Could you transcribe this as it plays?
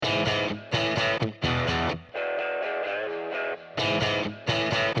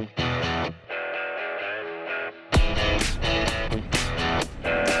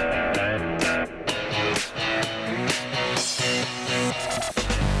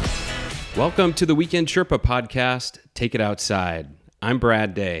Welcome to the Weekend Sherpa podcast, Take It Outside. I'm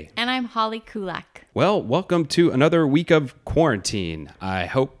Brad Day. And I'm Holly Kulak. Well, welcome to another week of quarantine. I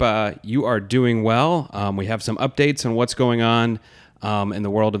hope you are doing well. We have some updates on what's going on in the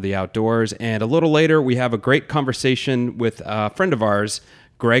world of the outdoors. And a little later, we have a great conversation with a friend of ours,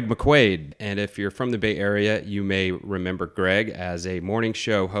 Greg McQuaid. And if you're from the Bay Area, you may remember Greg as a morning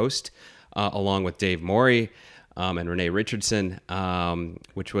show host along with Dave Morey. And Renee Richardson,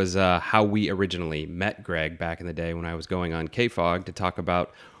 which was how we originally met Greg back in the day when I was going on KFOG to talk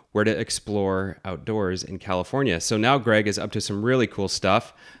about where to explore outdoors in California. So now Greg is up to some really cool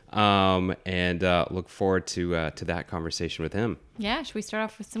stuff, and look forward to that conversation with him. Yeah, should we start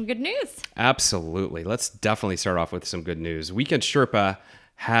off with some good news? Absolutely. Let's definitely start off with some good news. Weekend Sherpa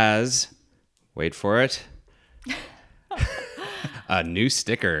has, wait for it, a new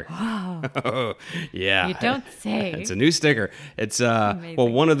sticker. Wow. Yeah. You don't say. It's a new sticker. It's well,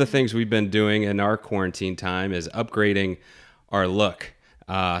 one of the things we've been doing in our quarantine time is upgrading our look.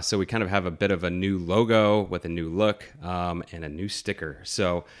 So we kind of have a bit of a new logo with a new look and a new sticker.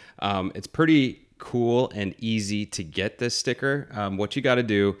 So it's pretty cool and easy to get this sticker. What you got to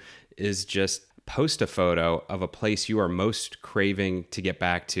do is just post a photo of a place you are most craving to get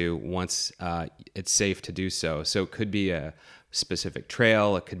back to once it's safe to do so. So it could be a specific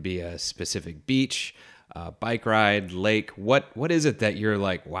trail, it could be a specific beach, bike ride, lake. What is it that you're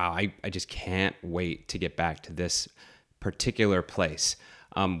like, wow, I just can't wait to get back to this particular place?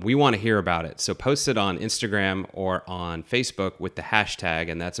 We want to hear about it. So post it on Instagram or on Facebook with the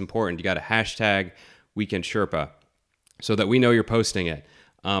hashtag, and that's important. You got to hashtag Weekend Sherpa so that we know you're posting it.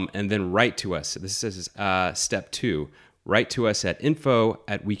 And then write to us. This is step 2. Write to us at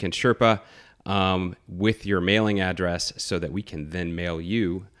info@weekendsherpa with your mailing address so that we can then mail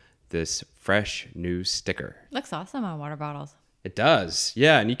you this fresh new sticker. Looks awesome on water bottles. It does.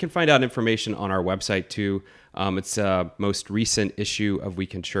 Yeah. And you can find out information on our website too. It's a most recent issue of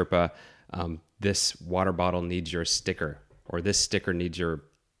Weekend Sherpa. This water bottle needs your sticker, or this sticker needs your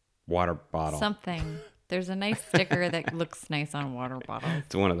water bottle. Something. There's a nice sticker that looks nice on water bottles.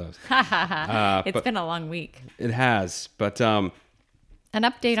 It's one of those. It's been a long week. It has, but an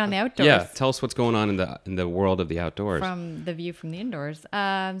update on the outdoors. Yeah, tell us what's going on in the world of the outdoors. From the view from the indoors.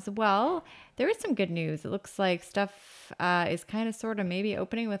 Well, there is some good news. It looks like stuff is kind of sort of maybe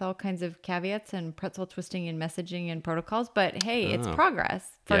opening with all kinds of caveats and pretzel twisting and messaging and protocols. But hey, it's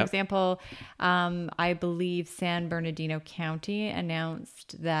progress. For example, I believe San Bernardino County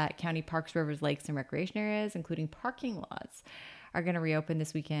announced that county parks, rivers, lakes, and recreation areas, including parking lots, are going to reopen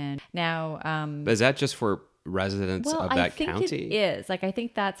this weekend. Now, is that just for residents of that county? It is. Like, I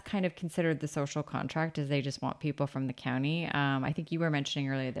think that's kind of considered the social contract, is they just want people from the county. I think you were mentioning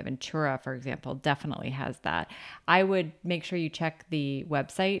earlier that Ventura, for example, definitely has that. I would make sure you check the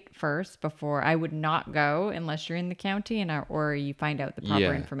website first before. I would not go unless you're in the county or you find out the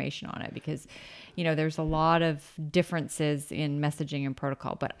proper information on it, because there's a lot of differences in messaging and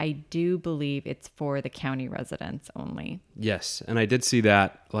protocol, but I do believe it's for the county residents only. Yes. And I did see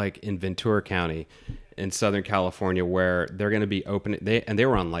that like in Ventura County in Southern California, where they're going to be open. They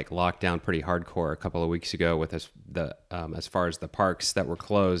were on like lockdown pretty hardcore a couple of weeks ago with as far as the parks that were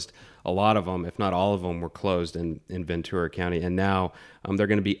closed. A lot of them, if not all of them, were closed in Ventura County. And now they're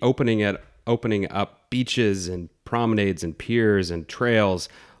going to be opening up beaches and promenades and piers and trails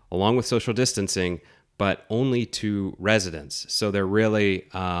along with social distancing, but only to residents. So they're really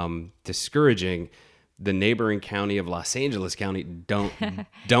discouraging the neighboring county of Los Angeles County. Don't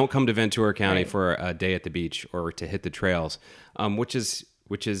come to Ventura County for a day at the beach or to hit the trails, which is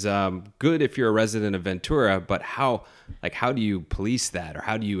good if you're a resident of Ventura. But how do you police that, or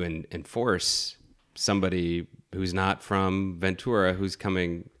how do you enforce somebody who's not from Ventura who's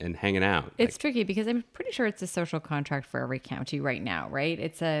coming and hanging out? It's tricky because I'm pretty sure it's a social contract for every county right now, right?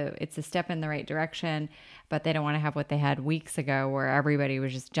 It's a step in the right direction, but they don't want to have what they had weeks ago where everybody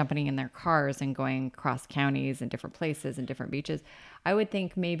was just jumping in their cars and going across counties and different places and different beaches. I would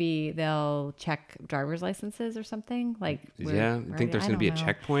think maybe they'll check driver's licenses or something. I think there's going to be a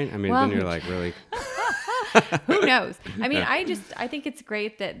checkpoint. I mean, then you're like, really... Who knows? I mean, I think it's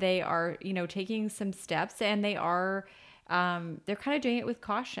great that they are, taking some steps, and they are, they're kind of doing it with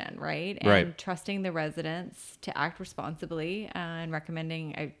caution, right? And trusting the residents to act responsibly, and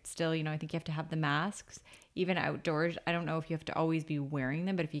recommending, I think you have to have the masks, even outdoors. I don't know if you have to always be wearing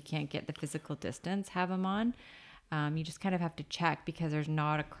them, but if you can't get the physical distance, have them on. You just kind of have to check, because there's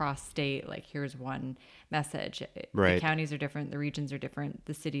not a cross state, like here's one message. Right. The counties are different, the regions are different,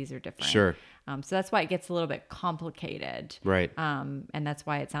 the cities are different. Sure. So that's why it gets a little bit complicated. Right. And that's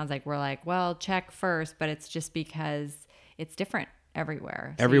why it sounds like we're like, well, check first, but it's just because it's different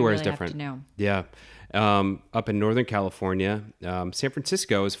everywhere. So everywhere really is different. Have to know. Yeah. Up in Northern California, San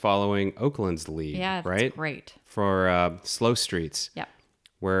Francisco is following Oakland's lead. Yeah, right? That's great. For slow streets. Yeah.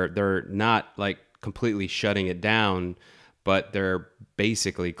 Where they're not like completely shutting it down, but they're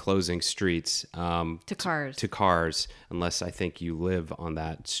basically closing streets to cars, unless I think you live on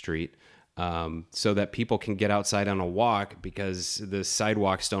that street, so that people can get outside on a walk, because the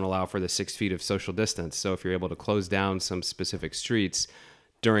sidewalks don't allow for the 6 feet of social distance. So if you're able to close down some specific streets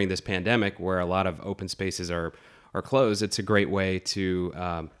during this pandemic, where a lot of open spaces are closed, it's a great way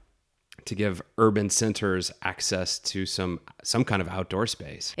to give urban centers access to some kind of outdoor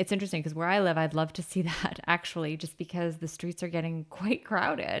space. It's interesting because where I live, I'd love to see that actually, just because the streets are getting quite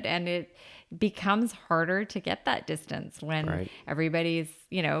crowded and it becomes harder to get that distance when everybody's,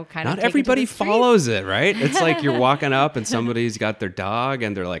 kind of not everybody follows it, right? It's like you're walking up and somebody's got their dog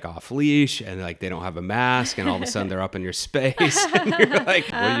and they're like off leash and like they don't have a mask, and all of a sudden they're up in your space and you're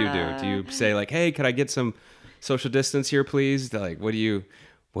like, what do? Do you say like, hey, could I get some social distance here, please? They're like,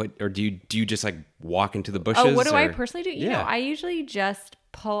 or do you just like walk into the bushes? Oh, what do I personally do? You know, I usually just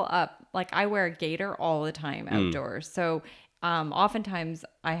pull up. Like I wear a gaiter all the time outdoors. So oftentimes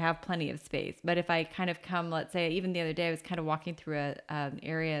I have plenty of space. But if I kind of come, let's say even the other day, I was kind of walking through an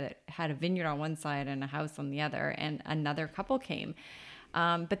area that had a vineyard on one side and a house on the other, and another couple came.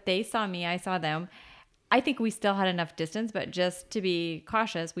 But they saw me, I saw them. I think we still had enough distance, but just to be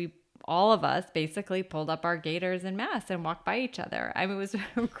cautious, all of us basically pulled up our gaiters and masks and walked by each other. I mean, it was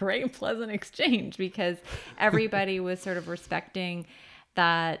a great, pleasant exchange because everybody was sort of respecting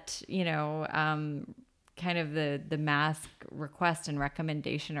that, kind of the mask request and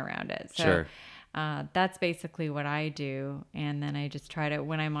recommendation around it. So that's basically what I do. And then I just try to,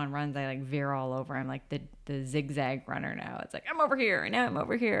 when I'm on runs, I like veer all over. I'm like the zigzag runner now. It's like, I'm over here. Now I'm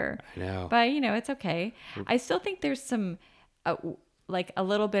over here. I know. But, it's okay. I still think there's some... like a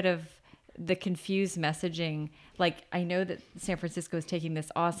little bit of the confused messaging. Like I know that San Francisco is taking this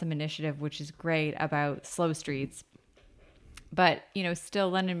awesome initiative, which is great, about slow streets. But, still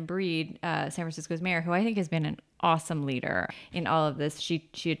London Breed, San Francisco's mayor, who I think has been an awesome leader in all of this. She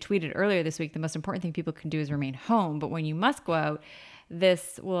had tweeted earlier this week, the most important thing people can do is remain home. But when you must go out,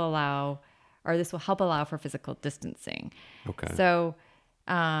 this will help allow for physical distancing. Okay. So...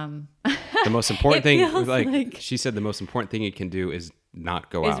 the most important thing, like she said, the most important thing you can do is not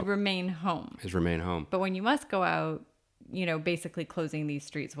go out. Is remain home. But when you must go out, basically closing these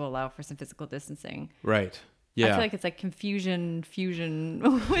streets will allow for some physical distancing. Right. Yeah. I feel like it's like fusion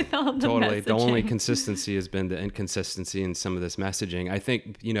with all the totally. messaging. The only consistency has been the inconsistency in some of this messaging. I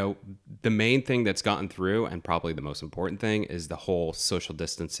think, the main thing that's gotten through, and probably the most important thing, is the whole social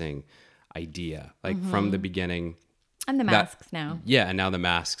distancing idea. Like from the beginning. And the masks now. Yeah, and now the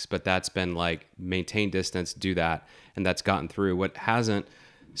masks. But that's been like maintain distance, do that. And that's gotten through. What hasn't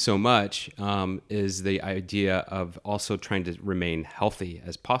so much is the idea of also trying to remain healthy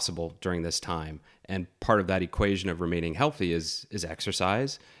as possible during this time. And part of that equation of remaining healthy is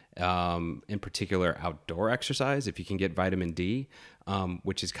exercise, in particular outdoor exercise, if you can get vitamin D,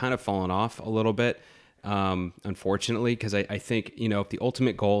 which has kind of fallen off a little bit. Unfortunately, because I think, if the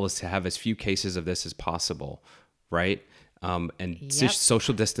ultimate goal is to have as few cases of this as possible, right?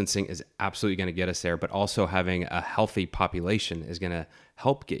 Social distancing is absolutely going to get us there, but also having a healthy population is going to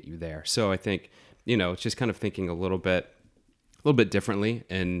help get you there. So I think, it's just kind of thinking a little bit differently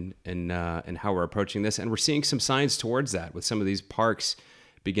in how we're approaching this. And we're seeing some signs towards that with some of these parks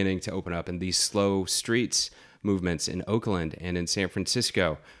beginning to open up and these slow streets movements in Oakland and in San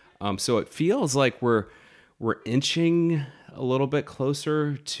Francisco. So it feels like we're inching a little bit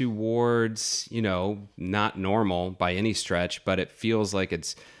closer towards, not normal by any stretch, but it feels like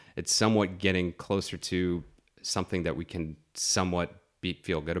it's somewhat getting closer to something that we can somewhat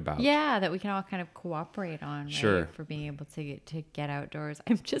feel good about. Yeah, that we can all kind of cooperate on, right? Sure. For being able to get outdoors.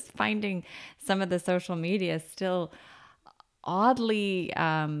 I'm just finding some of the social media still oddly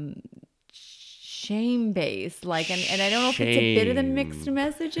shame-based, like, and I don't know if it's a bit of the mixed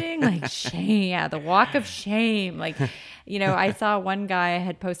messaging, like shame, the walk of shame. Like, I saw one guy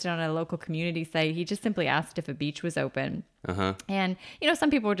had posted on a local community site. He just simply asked if a beach was open. And, some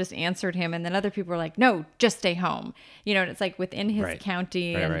people just answered him, and then other people were like, no, just stay home. And it's like within his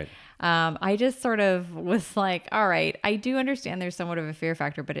county. Right. I just sort of was like, all right, I do understand there's somewhat of a fear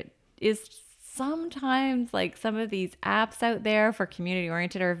factor, but it is sometimes like some of these apps out there for community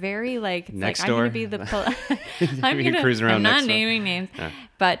oriented are very like, it's next like, door. I'm going to be the, I'm not naming names,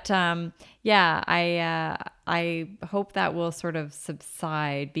 but I hope that will sort of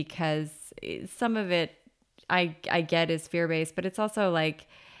subside, because some of it I get is fear-based, but it's also like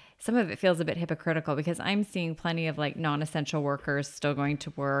some of it feels a bit hypocritical because I'm seeing plenty of like non-essential workers still going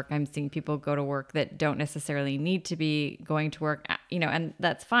to work. I'm seeing people go to work that don't necessarily need to be going to work, and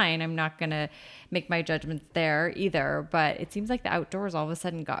that's fine. I'm not going to make my judgments there either. But it seems like the outdoors all of a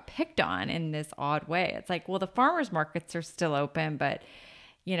sudden got picked on in this odd way. It's like, well, the farmers markets are still open, but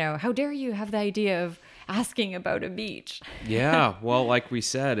how dare you have the idea of asking about a beach? Yeah. Well, like we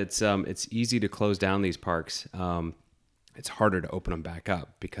said, it's easy to close down these parks. It's harder to open them back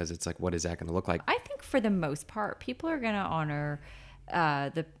up because it's like, what is that going to look like? I think for the most part, people are going to honor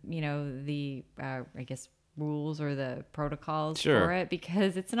I guess rules or the protocols for it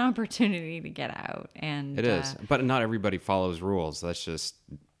because it's an opportunity to get out. And it is, but not everybody follows rules. That's just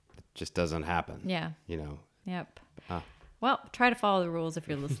doesn't happen. Yeah. Yep. Well, try to follow the rules if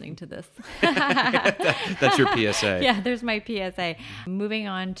you're listening to this. That's your PSA. Yeah, there's my PSA. Moving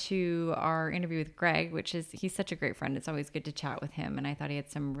on to our interview with Greg, he's such a great friend. It's always good to chat with him. And I thought he had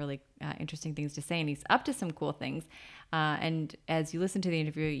some really interesting things to say, and he's up to some cool things. And as you listen to the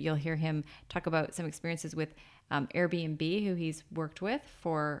interview, you'll hear him talk about some experiences with Airbnb, who he's worked with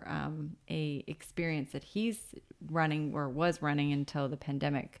for a experience that he's running or was running until the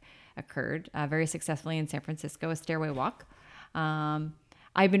pandemic occurred very successfully in San Francisco, a stairway walk.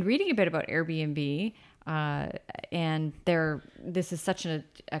 I've been reading a bit about Airbnb, and this is such a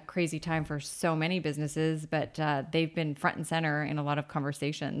crazy time for so many businesses, but they've been front and center in a lot of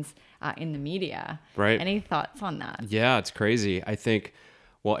conversations in the media. Right. Any thoughts on that? Yeah, it's crazy. I think,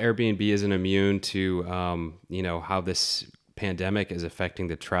 well, Airbnb isn't immune to, how this pandemic is affecting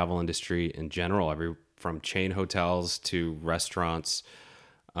the travel industry in general, from chain hotels to restaurants,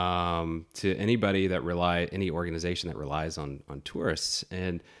 to any organization that relies on tourists.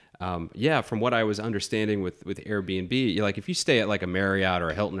 And from what I was understanding with Airbnb, like if you stay at like a Marriott or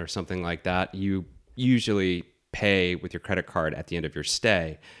a Hilton or something like that, you usually pay with your credit card at the end of your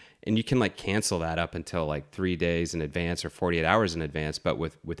stay, and you can like cancel that up until like 3 days in advance or 48 hours in advance. But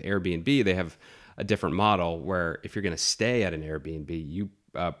with Airbnb, they have a different model where if you're going to stay at an Airbnb, you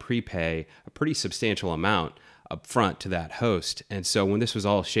prepay a pretty substantial amount up front to that host. And so when this was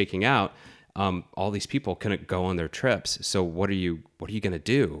all shaking out, all these people couldn't go on their trips. So what are you going to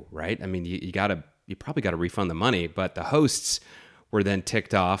do? Right. I mean, you probably got to refund the money, but the hosts were then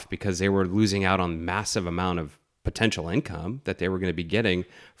ticked off because they were losing out on massive amount of potential income that they were going to be getting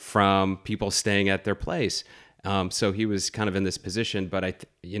from people staying at their place. So he was kind of in this position, but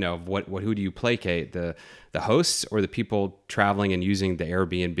who do you placate, the hosts or the people traveling and using the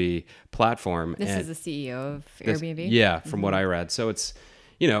Airbnb platform? This is the CEO of Airbnb. Yeah. From what I read. So it's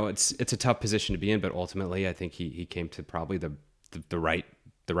a tough position to be in, but ultimately I think he came to probably the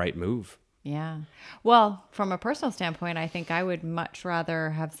right move. Yeah. Well, from a personal standpoint, I think I would much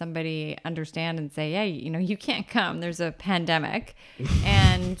rather have somebody understand and say, hey, you can't come. There's a pandemic.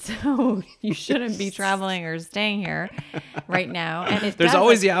 And so you shouldn't be traveling or staying here right now. And there's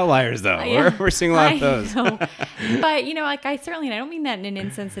always the outliers, though. Yeah, we're seeing a lot of those. But, I don't mean that in an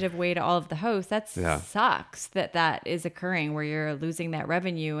insensitive way to all of the hosts. That sucks that is occurring where you're losing that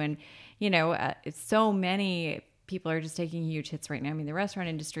revenue. And, so many people are just taking huge hits right now. I mean, the restaurant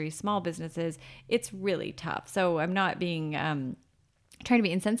industry, small businesses, it's really tough. So I'm not being trying to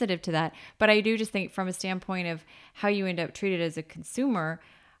be insensitive to that, but I do just think from a standpoint of how you end up treated as a consumer,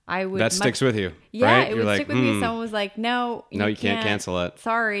 I would sticks with you. Yeah, right? It would stick with me. If someone was like, "No, you can't cancel it."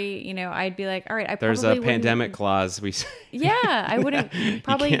 Sorry, I'd be like, "All right, there's a pandemic clause." I wouldn't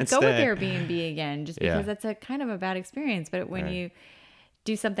probably go with Airbnb again just because that's a kind of a bad experience. But when you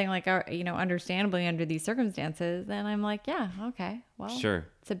do something like understandably under these circumstances, then I'm like, yeah, okay, well, sure.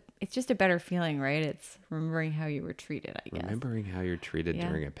 It's just a better feeling, right? It's remembering how you were treated, I guess. Remembering how you're treated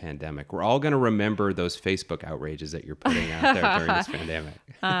during a pandemic. We're all going to remember those Facebook outrages that you're putting out there during this pandemic.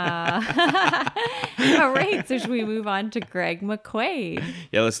 All right, so should we move on to Greg McQuaid?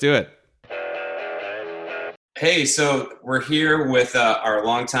 Yeah, let's do it. Hey, so we're here with our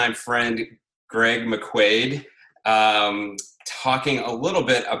longtime friend, Greg McQuaid. Talking a little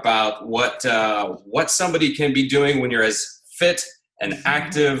bit about what somebody can be doing when you're as fit and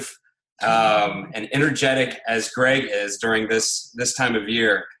active and energetic as Greg is during this time of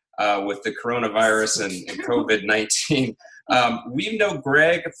year with the coronavirus and COVID-19. We know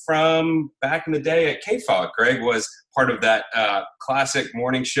Greg from back in the day at KFOG. Greg was part of that classic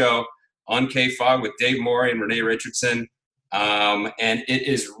morning show on KFOG with Dave Morey and Renee Richardson. And it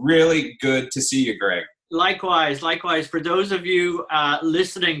is really good to see you, Greg. Likewise. For those of you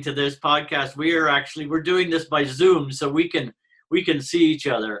listening to this podcast, we're doing this by Zoom, so we can we can see each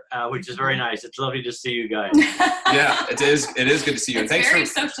other, which is very nice. It's lovely to see you guys. Yeah, it is good to see you. It's and very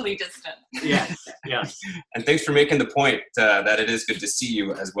socially distant. Yes. And thanks for making the point that it is good to see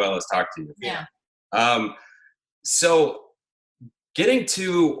you as well as talk to you. Yeah. So getting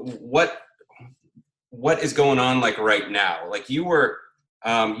to what is going on like right now, like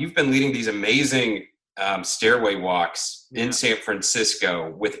you've been leading these amazing stairway walks in San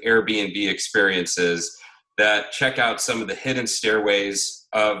Francisco with Airbnb experiences that check out some of the hidden stairways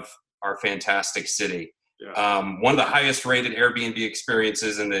of our fantastic city. One of the highest rated Airbnb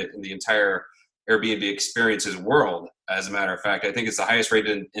experiences in the entire Airbnb experiences world. As a matter of fact, I think it's the highest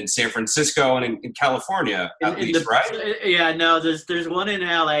rated in San Francisco and in California, at least, right? Yeah, no, there's one in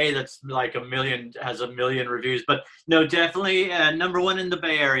LA that's like has 1 million reviews, but no, definitely number one in the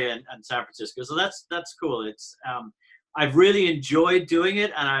Bay Area and San Francisco. So that's cool. It's I've really enjoyed doing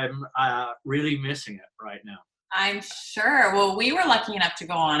it, and I'm really missing it right now. I'm sure. Well, we were lucky enough to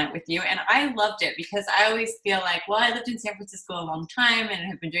go on it with you, and I loved it because I always feel like, well, I lived in San Francisco a long time and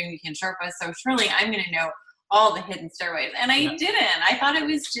have been doing Weekend Sherpa, so surely I'm going to know all the hidden stairways. And I didn't. I thought it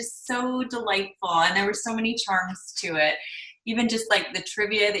was just so delightful, and there were so many charms to it. Even just like the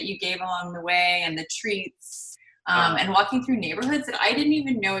trivia that you gave along the way and the treats, and walking through neighborhoods that I didn't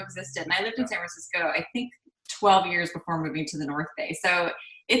even know existed. And I lived in San Francisco, I think, 12 years before moving to the North Bay. So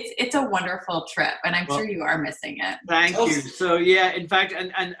it's a wonderful trip, and I'm sure you are missing it. Thank you. So yeah, in fact,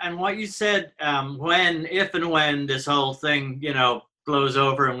 and what you said, if and when this whole thing, blows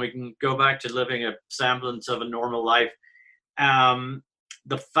over and we can go back to living a semblance of a normal life,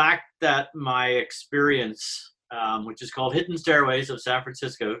 the fact that my experience, which is called Hidden Stairways of San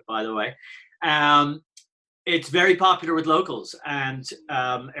Francisco, by the way, it's very popular with locals, and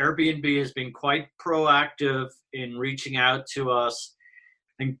Airbnb has been quite proactive in reaching out to us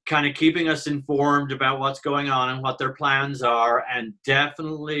and kind of keeping us informed about what's going on and what their plans are. And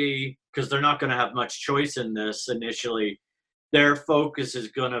definitely, because they're not going to have much choice in this initially, their focus is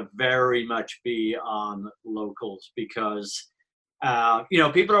going to very much be on locals, because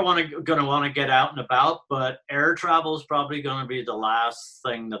people are going to want to get out and about, but air travel is probably going to be the last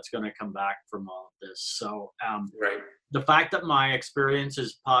thing that's going to come back from all of this. So the fact that my experience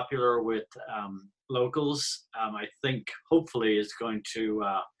is popular with locals, I think hopefully is going to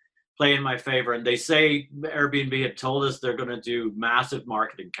play in my favor. And they say Airbnb had told us they're going to do massive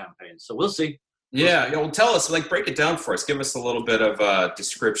marketing campaigns. So we'll see. Yeah. Well, tell us, break it down for us. Give us a little bit of a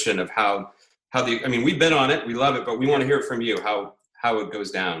description of how we've been on it, we love it, but we want to hear it from you, how it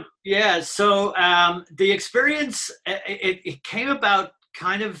goes down. Yeah. So the experience, it came about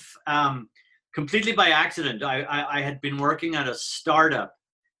kind of completely by accident. I had been working at a startup,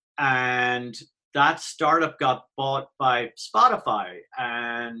 and that startup got bought by Spotify,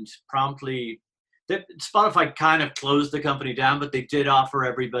 and promptly Spotify kind of closed the company down, but they did offer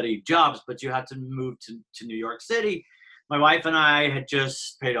everybody jobs, but you had to move to New York City. My wife and I had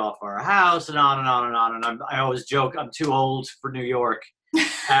just paid off our house, and on and on and on. And I always joke, I'm too old for New York.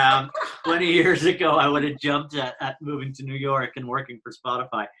 20 years ago, I would have jumped at moving to New York and working for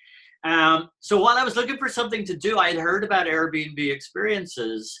Spotify. So while I was looking for something to do, I had heard about Airbnb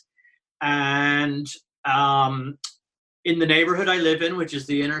experiences. And in the neighborhood I live in, which is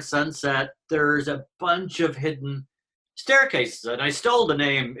the Inner Sunset, there's a bunch of hidden staircases. And I stole the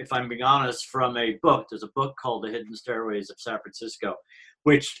name, if I'm being honest, from a book. There's a book called The Hidden Stairways of San Francisco,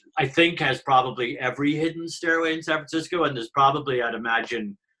 which I think has probably every hidden stairway in San Francisco. And there's probably, I'd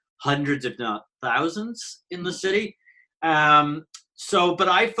imagine, hundreds, if not thousands in the city. But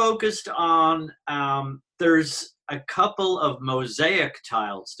I focused on, there's a couple of mosaic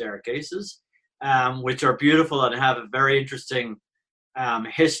tile staircases, which are beautiful and have a very interesting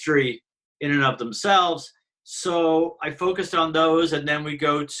history in and of themselves. So I focused on those, and then we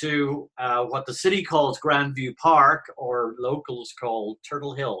go to what the city calls Grandview Park, or locals call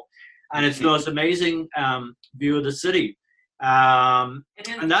Turtle Hill. And it's the most amazing view of the city. And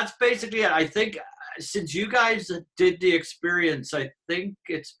that's basically it. I think since you guys did the experience, I think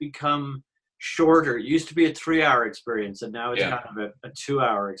it's become shorter. It used to be a 3-hour experience, and now it's kind of a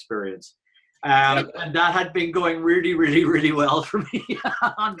 2-hour experience. And that had been going really, really, really well for me.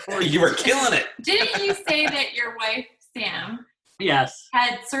 You were killing it. Didn't you say that your wife, Sam,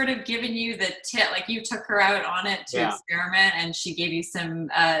 had sort of given you the tip, like you took her out on it to experiment, and she gave you some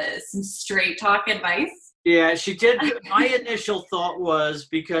straight talk advice? Yeah, she did. My initial thought was,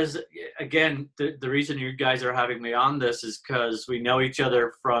 because, again, the reason you guys are having me on this is because we know each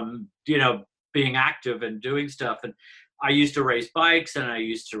other from, being active and doing stuff. And I used to race bikes, and I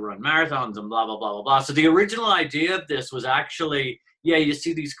used to run marathons and blah, blah, blah, blah, blah. So the original idea of this was actually, you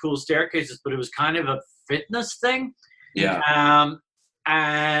see these cool staircases, but it was kind of a fitness thing. Yeah.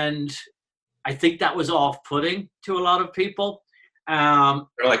 And I think that was off-putting to a lot of people. They're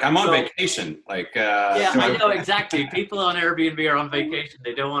like, I'm on vacation. Like, yeah, I know exactly. People on Airbnb are on vacation.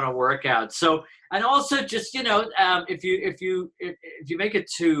 They don't want to work out. So, and also just, you know, if you make it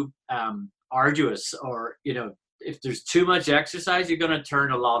too arduous, or, you know, if there's too much exercise, you're going to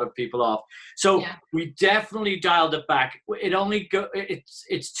turn a lot of people off. So we definitely dialed it back.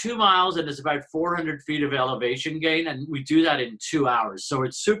 It's 2 miles and it's about 400 feet of elevation gain, and we do that in 2 hours. So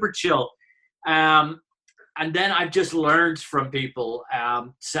it's super chill. And then I've just learned from people.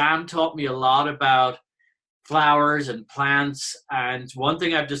 Sam taught me a lot about flowers and plants. And one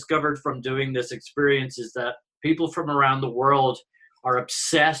thing I've discovered from doing this experience is that people from around the world are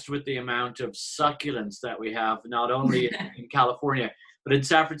obsessed with the amount of succulents that we have, not only in California, but in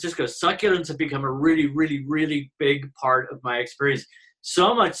San Francisco. Succulents have become a really, really, really big part of my experience.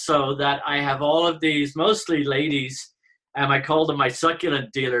 So much so that I have all of these, mostly ladies, I call them my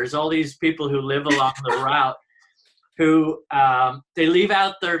succulent dealers, all these people who live along the route, who they leave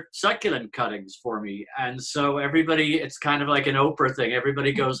out their succulent cuttings for me. And so everybody, it's kind of like an Oprah thing.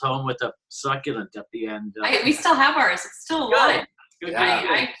 Everybody goes home with a succulent at the end. We still have ours. It's still alive. Good.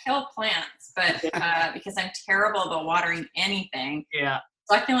 I kill plants, but because I'm terrible about watering anything. Yeah.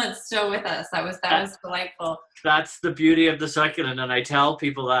 Succulent's still with us. That was delightful. That's the beauty of the succulent. And I tell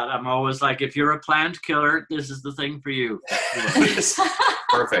people that. I'm always like, if you're a plant killer, this is the thing for you.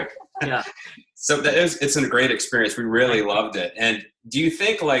 Perfect. Yeah. So it's a great experience. We really loved it. And do you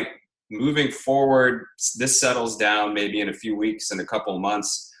think, like, moving forward, this settles down maybe in a few weeks, in a couple of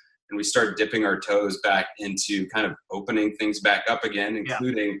months, and we start dipping our toes back into kind of opening things back up again,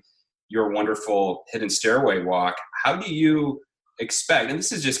 including your wonderful hidden stairway walk? How do you expect, and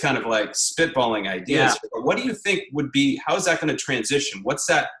this is just kind of like spitballing ideas, but what do you think would be, how is that going to transition? What's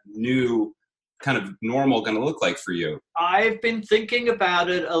that new kind of normal going to look like for you? I've been thinking about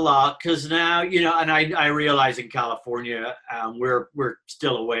it a lot, because now, you know, and I realize in California, we're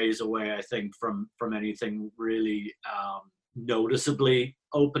still a ways away, I think, from anything really noticeably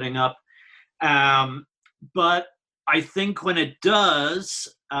opening up. But I think when it does,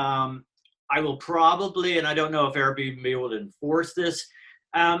 I will probably, and I don't know if Airbnb will enforce this,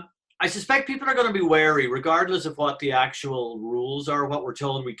 I suspect people are going to be wary, regardless of what the actual rules are, what we're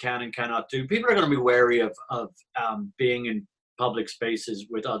told we can and cannot do. People are going to be wary of being in public spaces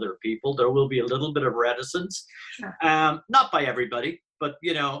with other people. There will be a little bit of reticence, not by everybody, but,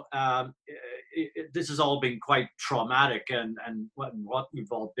 you know, this has all been quite traumatic, and what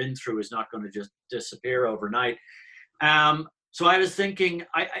we've all been through is not going to just disappear overnight. So I was thinking,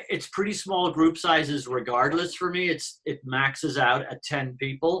 it's pretty small group sizes regardless for me. It maxes out at 10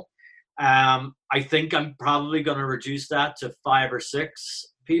 people. I think I'm probably going to reduce that to 5 or 6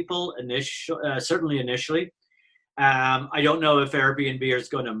 people, certainly initially. I don't know if Airbnb is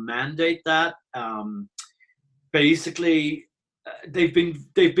going to mandate that. Basically, they've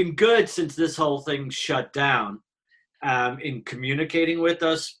been good since this whole thing shut down in communicating with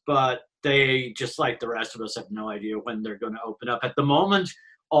us, but they, just like the rest of us, have no idea when they're going to open up. At the moment,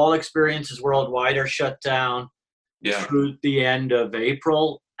 all experiences worldwide are shut down through the end of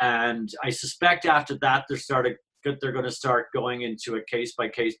April. And I suspect after that, they're going to start going into a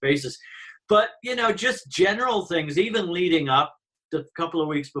case-by-case basis. But, you know, just general things, even leading up the couple of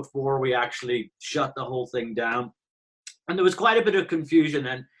weeks before we actually shut the whole thing down. And there was quite a bit of confusion.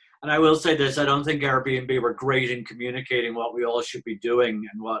 And I will say this, I don't think Airbnb were great in communicating what we all should be doing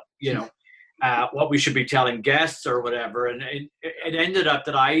and what, you know, what we should be telling guests or whatever. And it ended up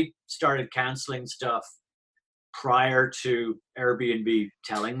that I started canceling stuff prior to Airbnb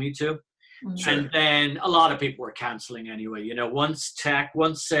telling me to. Sure. And then a lot of people were canceling anyway. You know, once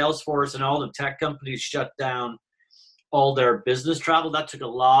Salesforce and all the tech companies shut down all their business travel, that took a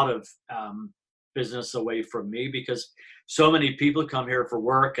lot of business away from me, because so many people come here for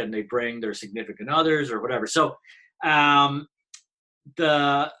work and they bring their significant others or whatever. So when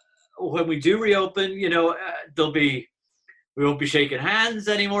we do reopen, you know, we won't be shaking hands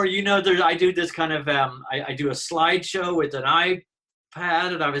anymore. You know, I do this kind of, I do a slideshow with an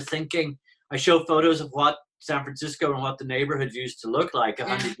iPad, and I was thinking, I show photos of what San Francisco and what the neighborhood used to look like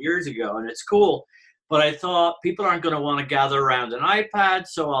 100 years ago, and it's cool. But I thought people aren't going to want to gather around an iPad,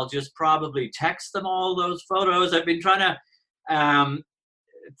 so I'll just probably text them all those photos. I've been trying to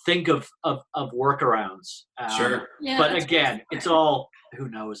think of workarounds. Sure. Yeah, but again, it's all, who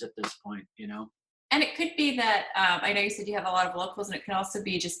knows at this point, you know? And it could be that, I know you said you have a lot of locals, and it can also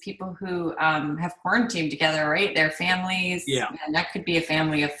be just people who have quarantined together, right? Their families. Yeah. And that could be a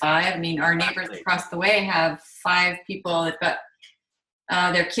family of 5. I mean, our neighbors across the way have 5 people. They've got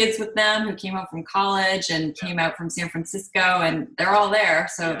their kids with them who came out from college and came out from San Francisco, and they're all there.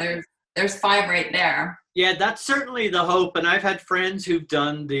 So there's 5 right there. Yeah, that's certainly the hope. And I've had friends who've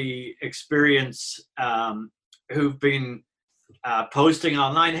done the experience, who've been posting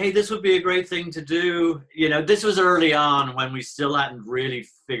online, hey, this would be a great thing to do. You know, this was early on when we still hadn't really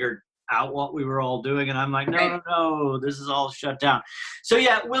figured out what we were all doing, and I'm like, no, this is all shut down. So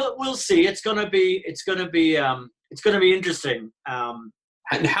yeah, we'll see. It's gonna be interesting.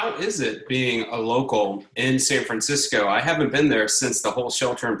 And how is it being a local in San Francisco? I haven't been there since the whole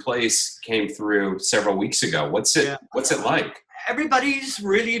shelter in place came through several weeks ago. What's it like? Everybody's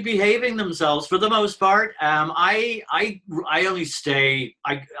really behaving themselves for the most part. I only stay.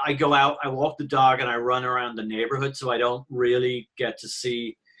 I go out. I walk the dog and I run around the neighborhood, so I don't really get to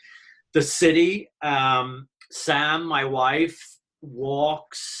see the city. Sam, my wife,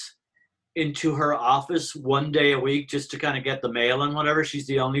 walks into her office one day a week just to kind of get the mail and whatever. She's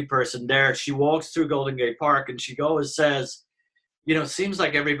the only person there. She walks through Golden Gate Park and she always says, you know, it seems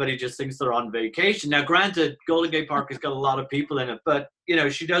like everybody just thinks they're on vacation. Now, granted, Golden Gate Park has got a lot of people in it, but, you know,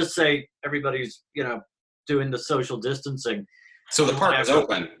 she does say everybody's, you know, doing the social distancing. So the park is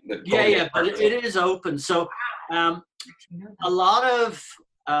open. Yeah, but it is open. So a lot of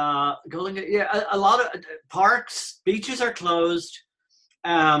Golden Gate, a lot of parks, beaches are closed.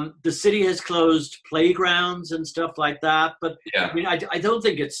 The city has closed playgrounds and stuff like that. But I mean, I don't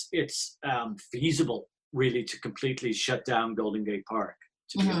think it's feasible really to completely shut down Golden Gate Park,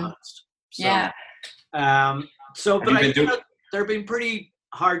 to be honest. So, but they're being pretty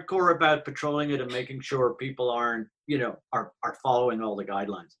hardcore about patrolling it and making sure people aren't, you know, are following all the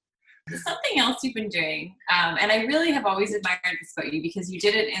guidelines. Something else you've been doing, and I really have always admired this about you because you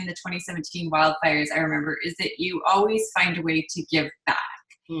did it in the 2017 wildfires, I remember, is that you always find a way to give back.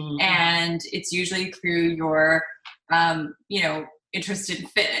 And it's usually through your, you know, interest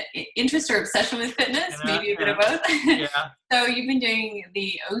or obsession with fitness, maybe a bit of both. So you've been doing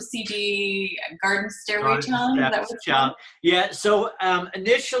the OCD Garden Stairway Challenge. Is that what's called? Yeah. So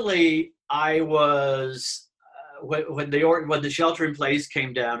initially, I was when the shelter in place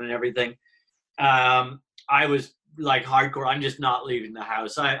came down and everything. I was like hardcore. I'm just not leaving the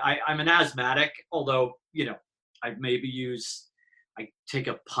house. I'm an asthmatic, although, you know, I take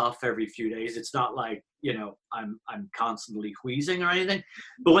a puff every few days. It's not like, you know, I'm constantly wheezing or anything.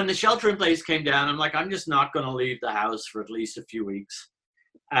 But when the shelter in place came down, I'm like, I'm just not going to leave the house for at least a few weeks.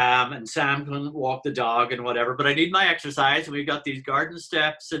 And Sam can walk the dog and whatever, but I need my exercise. And we've got these garden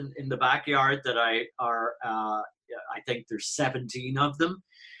steps in the backyard that I think there's 17 of them.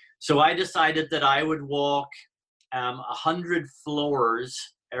 So I decided that I would walk 100 floors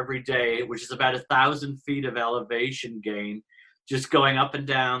every day, which is about 1,000 feet of elevation gain, just going up and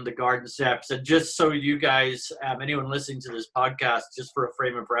down the garden steps. And just so you guys, anyone listening to this podcast, just for a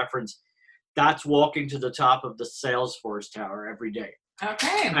frame of reference, that's walking to the top of the Salesforce Tower every day.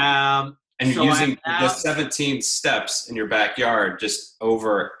 Okay. And you're using the 17 steps in your backyard just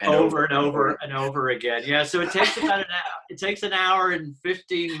over and over again. Yeah. So it takes about an hour and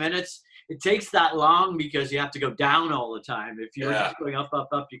 15 minutes. It takes that long because you have to go down all the time. If you're just going up,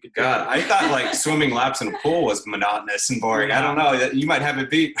 you could go. God, I thought like swimming laps in a pool was monotonous and boring. Yeah. I don't know. You might have it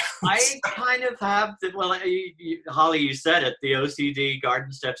beat. I kind of have Holly, you said it, the OCD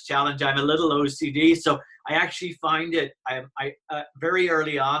Garden Steps Challenge. I'm a little OCD, so I actually find it, I very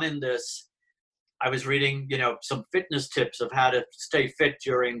early on in this, I was reading, you know, some fitness tips of how to stay fit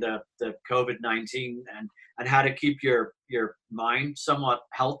during the COVID-19 and how to keep your mind somewhat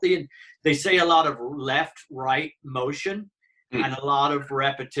healthy. And they say a lot of left-right motion and a lot of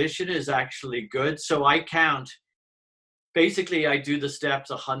repetition is actually good. So I do the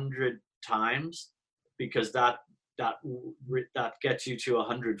steps 100 times because that gets you to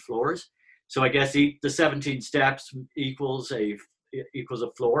 100 floors. So I guess the 17 steps equals a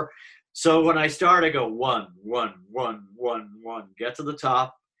floor. So when I start, I go 1, 1, 1, 1, 1, get to the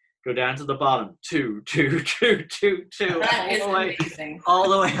top, go down to the bottom, 2, 2, 2, 2, 2, all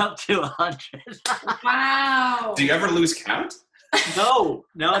the way up to 100. Wow. Do you ever lose count? No.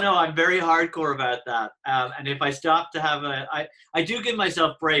 I'm very hardcore about that. And if I stop to have I do give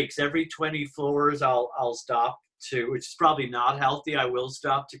myself breaks every 20 floors. I'll stop which is probably not healthy. I will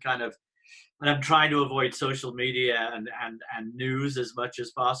stop to kind of. And I'm trying to avoid social media and news as much as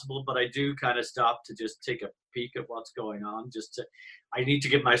possible, but I do kind of stop to just take a peek at what's going on. I need to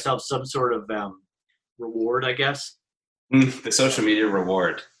give myself some sort of reward, I guess. The social media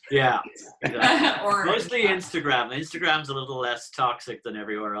reward. Yeah. Exactly. Or Mostly Instagram. Instagram's a little less toxic than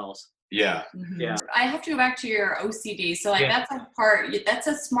everywhere else. Yeah. Yeah. I have to go back to your OCD. So like that's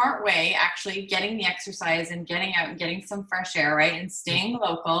a smart way, actually, getting the exercise and getting out and getting some fresh air, right? And staying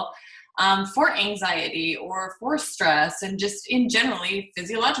local for anxiety or for stress and just in generally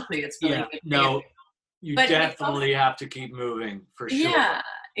physiologically, it's really good. No, you definitely have to keep moving for sure. Yeah.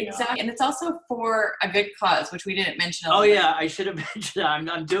 Exactly. And it's also for a good cause, which we didn't mention. I should have mentioned that.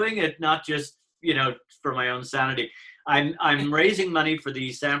 I'm doing it not just, for my own sanity. I'm raising money for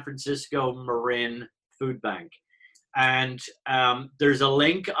the San Francisco Marin Food Bank. And there's a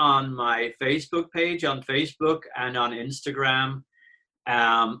link on my Facebook page on Facebook and on Instagram.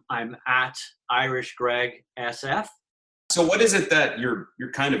 I'm at Irish Greg SF. So what is it that you're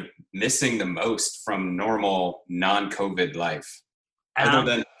kind of missing the most from normal non-COVID life? Other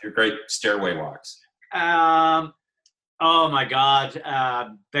than your great stairway walks. Oh my God.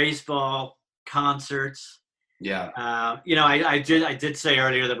 Baseball, concerts. Yeah. I did say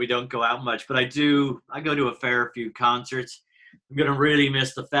earlier that we don't go out much, but I go to a fair few concerts. I'm going to really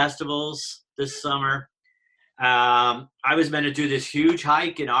miss the festivals this summer. I was meant to do this huge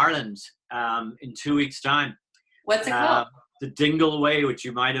hike in Ireland in 2 weeks' time. What's it called? The Dingle Way, which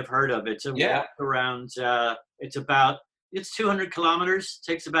you might have heard of. It's a walk around, it's 200 kilometers,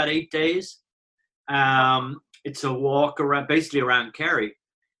 takes about 8 days. It's a walk basically around Kerry.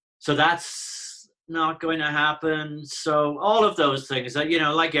 So that's not going to happen. So all of those things,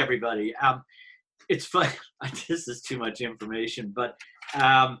 like everybody, it's fun. This is too much information, but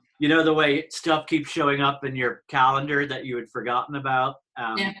the way stuff keeps showing up in your calendar that you had forgotten about.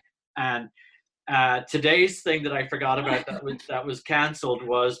 And today's thing that I forgot about that was canceled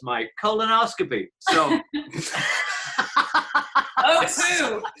was my colonoscopy. So. Oh,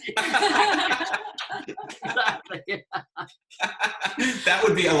 too. Exactly. That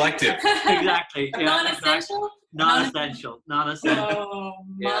would be elective. Exactly. Yeah, Non-essential? Non-essential. Oh,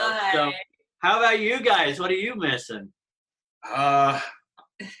 my. Yeah. So, how about you guys? What are you missing? I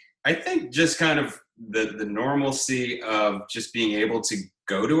think just kind of the normalcy of just being able to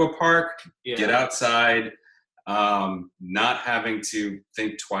go to a park, get outside, not having to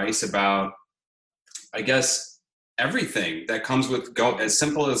think twice about, I guess, everything that comes with as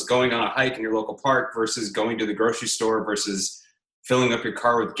simple as going on a hike in your local park versus going to the grocery store versus filling up your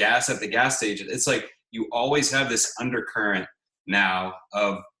car with gas at the gas station. It's like you always have this undercurrent now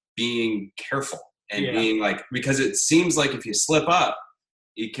of being careful and being like, because it seems like if you slip up,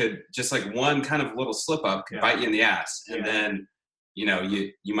 it could just like one kind of little slip up could bite you in the ass. And then, you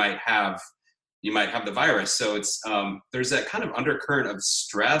might have the virus. So it's, there's that kind of undercurrent of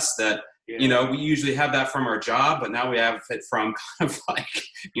stress that, we usually have that from our job, but now we have it from kind of like,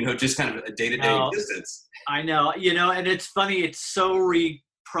 just kind of a day-to-day existence. I know, and it's funny. It so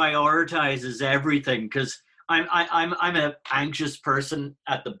reprioritizes everything because I'm an anxious person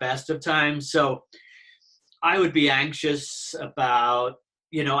at the best of times. So I would be anxious about,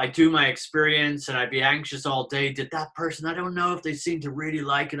 I do my experience and I'd be anxious all day. Did that person, I don't know if they seem to really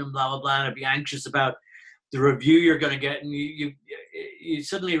like it and blah, blah, blah. And I'd be anxious about the review you're going to get. And you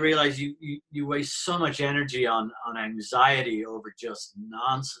suddenly realize you waste so much energy on anxiety over just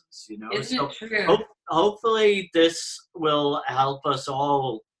nonsense, Isn't it true? Hopefully this will help us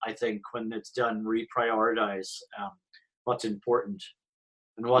all, I think, when it's done, reprioritize what's important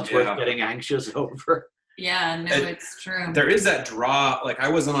and what's worth getting anxious over. Yeah, no, it's true. There is that draw. Like I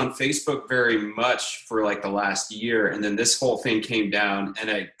wasn't on Facebook very much for like the last year. And then this whole thing came down and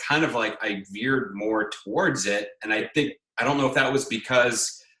I kind of like, I veered more towards it. And I don't know if that was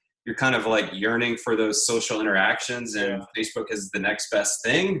because you're kind of like yearning for those social interactions and Facebook is the next best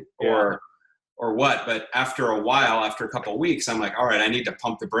thing or what. But after a while, after a couple of weeks, I'm like, all right, I need to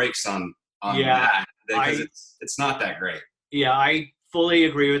pump the brakes on that because it's not that great. Yeah, I fully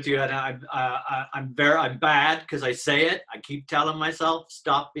agree with you, and I'm bad because I say it. I keep telling myself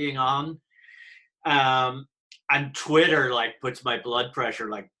stop being on, and Twitter like puts my blood pressure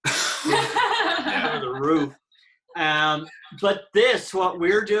like through the roof. But what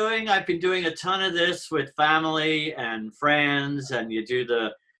we're doing, I've been doing a ton of this with family and friends, and you do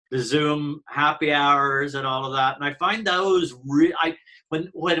the Zoom happy hours and all of that, and I find those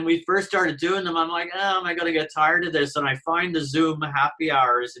when we first started doing them, I'm like, oh, am I going to get tired of this? And I find the Zoom happy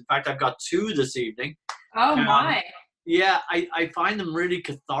hours. In fact, I've got 2 this evening. Oh, my. Yeah, I find them really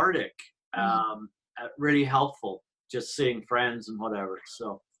cathartic, really helpful, just seeing friends and whatever.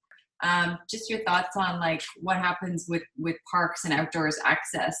 So, just your thoughts on like what happens with parks and outdoors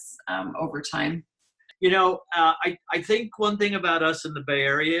access over time. I think one thing about us in the Bay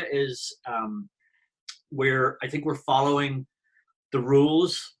Area is we're following the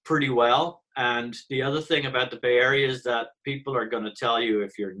rules pretty well. And the other thing about the Bay Area is that people are going to tell you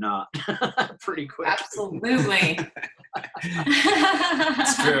if you're not pretty quick. Absolutely.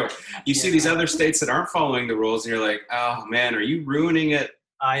 It's true. You see these other states that aren't following the rules, and you're like, oh man, are you ruining it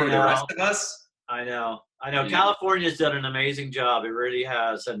for the rest of us? I know. Yeah. California's done an amazing job. It really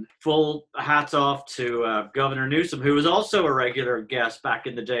has. And full hats off to Governor Newsom, who was also a regular guest back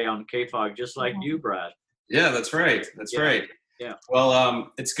in the day on KFOG, just like you, Brad. Yeah, that's right. That's right. Yeah.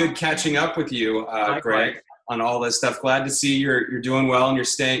 Well, it's good catching up with you, Greg, on all this stuff. Glad to see you're doing well and you're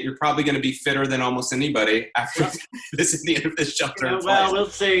staying. You're probably going to be fitter than almost anybody after this is the end of this shelter in place. Well, we'll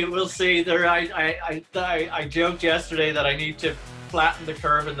see. We'll see. There, I joked yesterday that I need to flatten the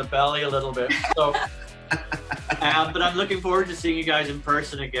curve in the belly a little bit. So, but I'm looking forward to seeing you guys in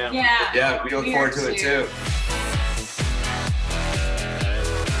person again. Yeah. Yeah, we look forward to it too.